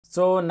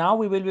So now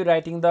we will be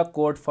writing the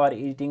code for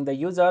editing the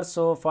user.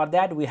 So for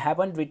that we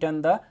haven't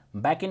written the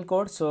backend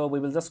code, so we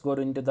will just go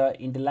into the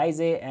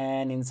IntellIj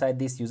and inside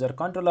this user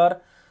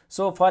controller.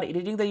 So for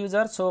editing the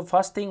user, so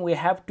first thing we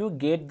have to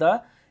get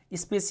the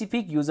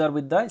specific user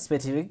with the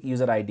specific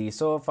user ID.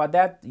 So for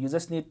that you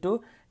just need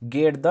to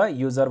get the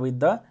user with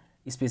the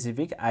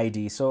specific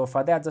ID. So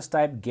for that just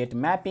type get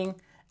mapping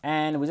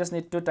and we just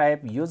need to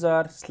type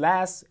user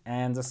slash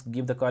and just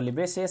give the curly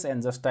braces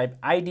and just type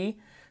ID.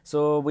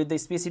 So with the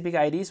specific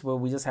IDs, well,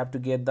 we just have to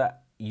get the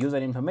user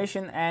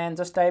information and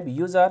just type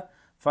user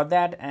for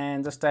that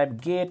and just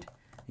type get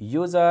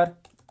user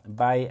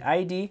by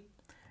ID.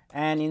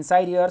 And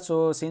inside here,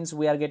 so since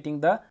we are getting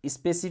the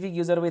specific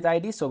user with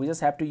ID, so we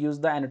just have to use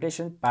the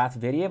annotation path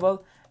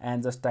variable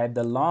and just type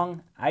the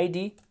long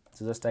ID.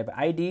 So just type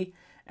ID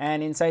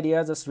and inside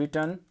here just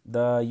return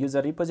the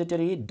user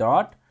repository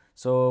dot.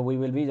 So we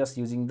will be just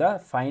using the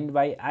find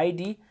by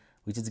ID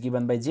which is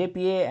given by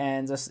JPA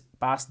and just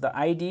pass the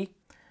ID.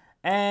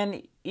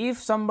 And if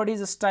somebody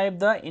just type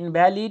the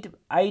invalid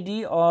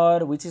ID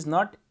or which is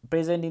not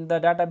present in the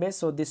database,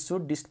 so this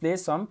should display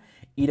some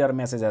error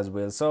message as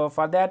well. So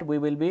for that we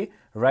will be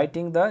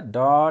writing the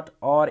dot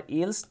or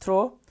else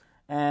throw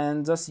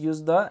and just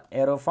use the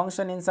arrow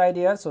function inside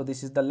here. So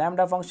this is the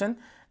lambda function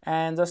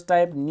and just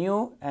type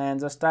new and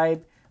just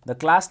type the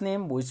class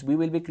name which we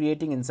will be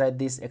creating inside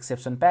this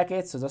exception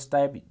package. So just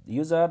type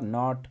user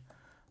not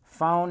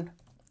found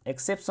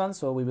exception.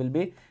 So we will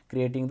be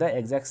creating the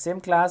exact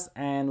same class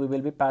and we will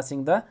be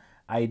passing the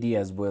ID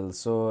as well.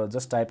 So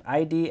just type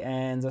ID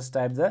and just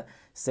type the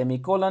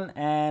semicolon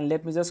and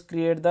let me just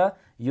create the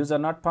user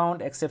not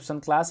found exception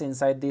class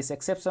inside this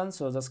exception.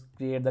 So just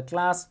create the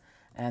class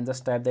and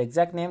just type the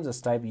exact name,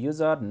 just type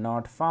user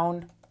not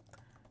found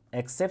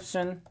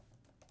exception.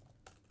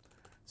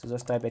 So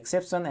just type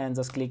exception and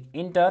just click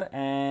enter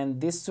and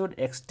this should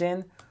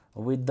extend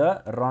with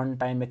the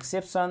runtime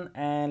exception.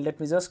 And let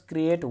me just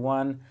create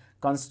one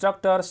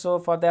constructor. So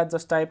for that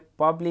just type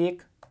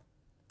public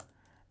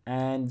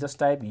and just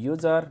type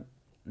user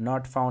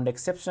not found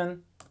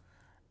exception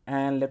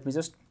and let me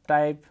just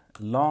type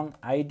long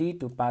ID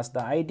to pass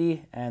the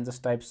ID and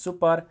just type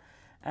super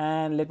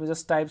and let me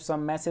just type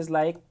some message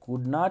like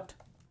could not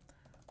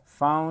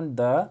found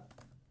the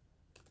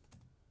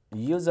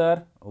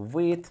user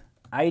with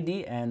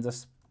ID and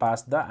just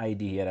pass the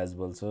ID here as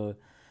well. So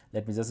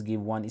let me just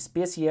give one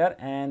space here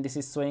and this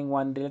is showing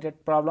one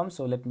related problem.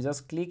 So let me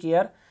just click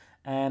here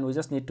and we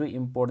just need to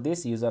import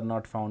this user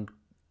not found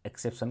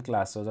exception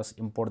class. So just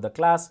import the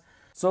class.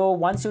 So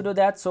once you do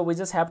that, so we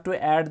just have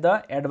to add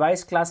the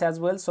advice class as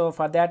well. So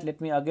for that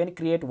let me again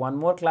create one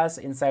more class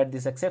inside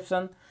this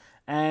exception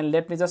and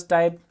let me just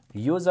type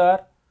user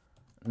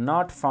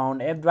not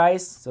found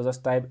advice. So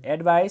just type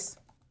advice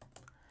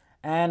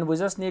and we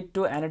just need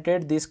to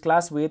annotate this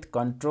class with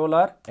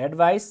controller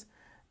advice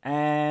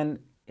and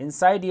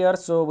inside here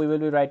so we will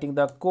be writing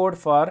the code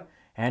for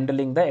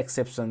handling the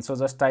exception. So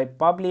just type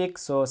public.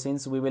 So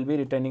since we will be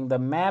returning the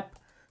map,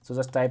 so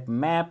just type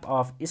map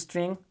of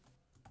string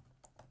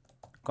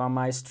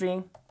comma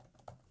string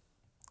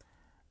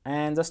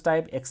and just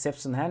type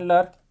exception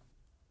handler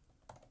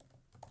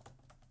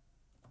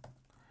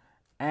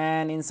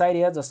and inside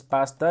here just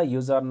pass the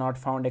user not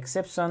found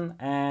exception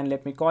and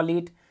let me call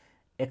it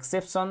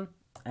exception.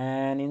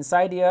 And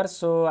inside here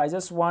so I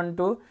just want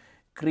to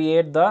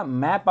create the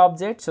map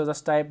object. So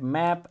just type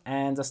map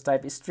and just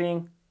type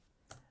string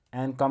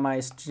and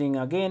comma string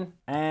again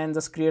and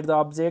just create the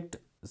object.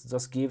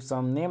 Just give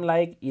some name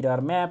like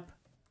error map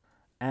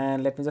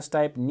and let me just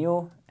type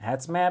new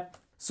hatch map.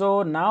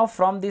 So now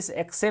from this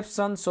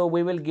exception so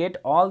we will get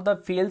all the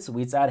fields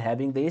which are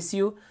having the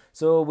issue.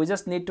 So we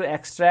just need to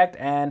extract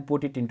and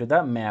put it into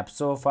the map.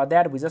 So for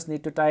that we just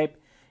need to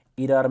type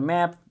error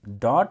map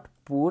dot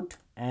put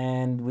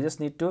and we just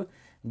need to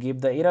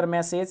give the error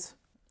message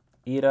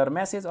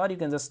or you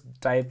can just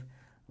type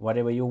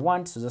whatever you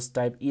want. So just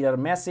type error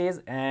message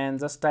and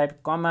just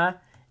type comma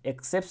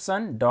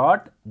exception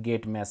dot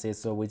get message.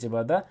 So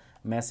whichever the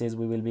message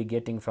we will be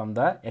getting from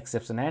the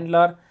exception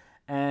handler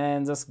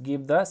and just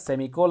give the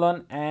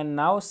semicolon and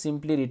now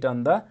simply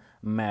return the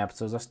map.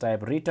 So just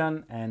type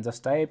return and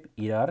just type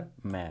error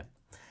map.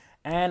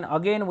 And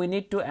again we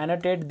need to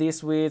annotate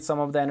this with some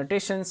of the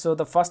annotations. So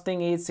the first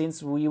thing is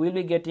since we will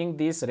be getting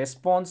this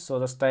response, so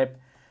just type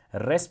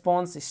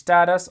response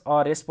status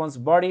or response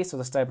body. So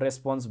just type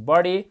response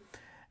body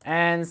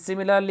and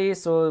similarly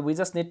so we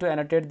just need to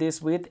annotate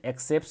this with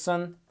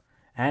exception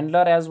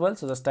handler as well.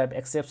 So just type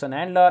exception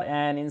handler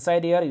and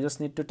inside here you just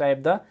need to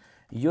type the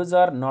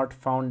user not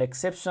found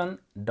exception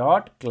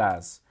dot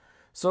class.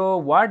 So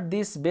what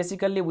this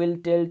basically will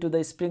tell to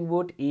the Spring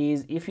Boot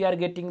is if you are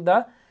getting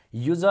the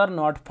user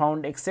not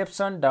found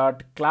exception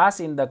dot class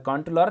in the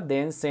controller,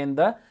 then send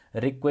the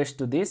request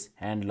to this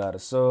handler.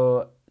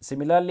 So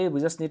similarly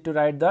we just need to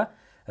write the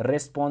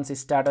response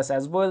status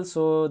as well.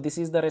 So this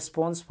is the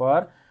response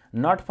for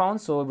not found,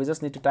 so we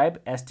just need to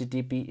type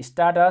http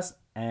status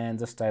and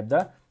just type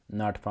the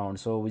not found.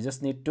 So we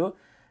just need to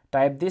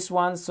type this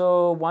one.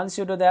 So once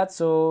you do that,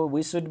 so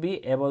we should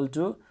be able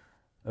to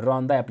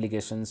run the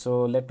application.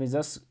 So let me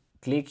just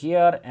click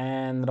here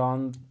and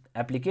run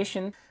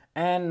application.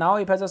 And now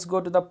if I just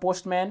go to the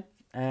Postman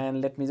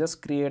and let me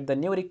just create the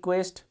new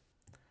request.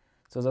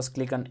 So just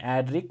click on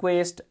add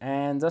request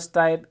and just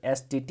type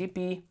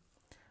http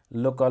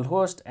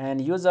localhost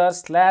and user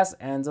slash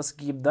and just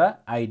give the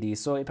ID.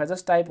 So if I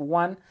just type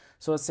 1,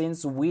 so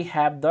since we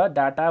have the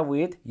data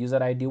with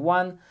user ID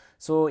 1,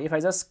 so if I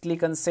just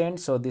click on send,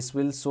 so this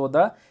will show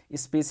the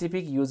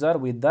specific user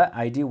with the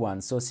ID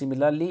 1. So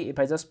similarly, if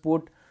I just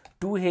put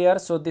 2 here,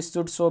 so this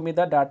should show me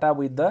the data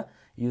with the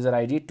user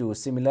ID 2.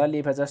 Similarly,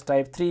 if I just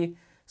type 3,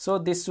 so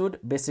this should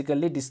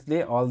basically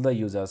display all the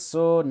users.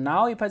 So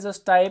now if I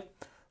just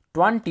type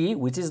 20,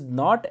 which is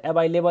not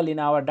available in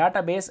our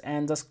database,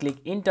 and just click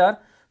enter,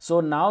 so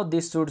now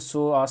this should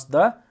show us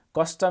the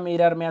custom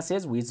error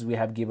message which we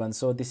have given.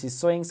 So this is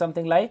showing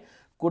something like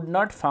could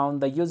not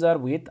found the user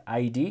with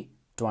ID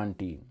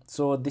 20.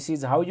 So this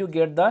is how you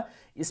get the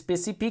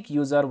specific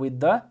user with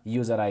the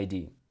user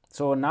ID.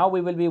 So now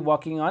we will be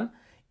working on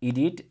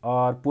edit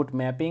or put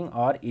mapping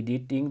or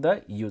editing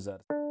the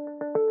user.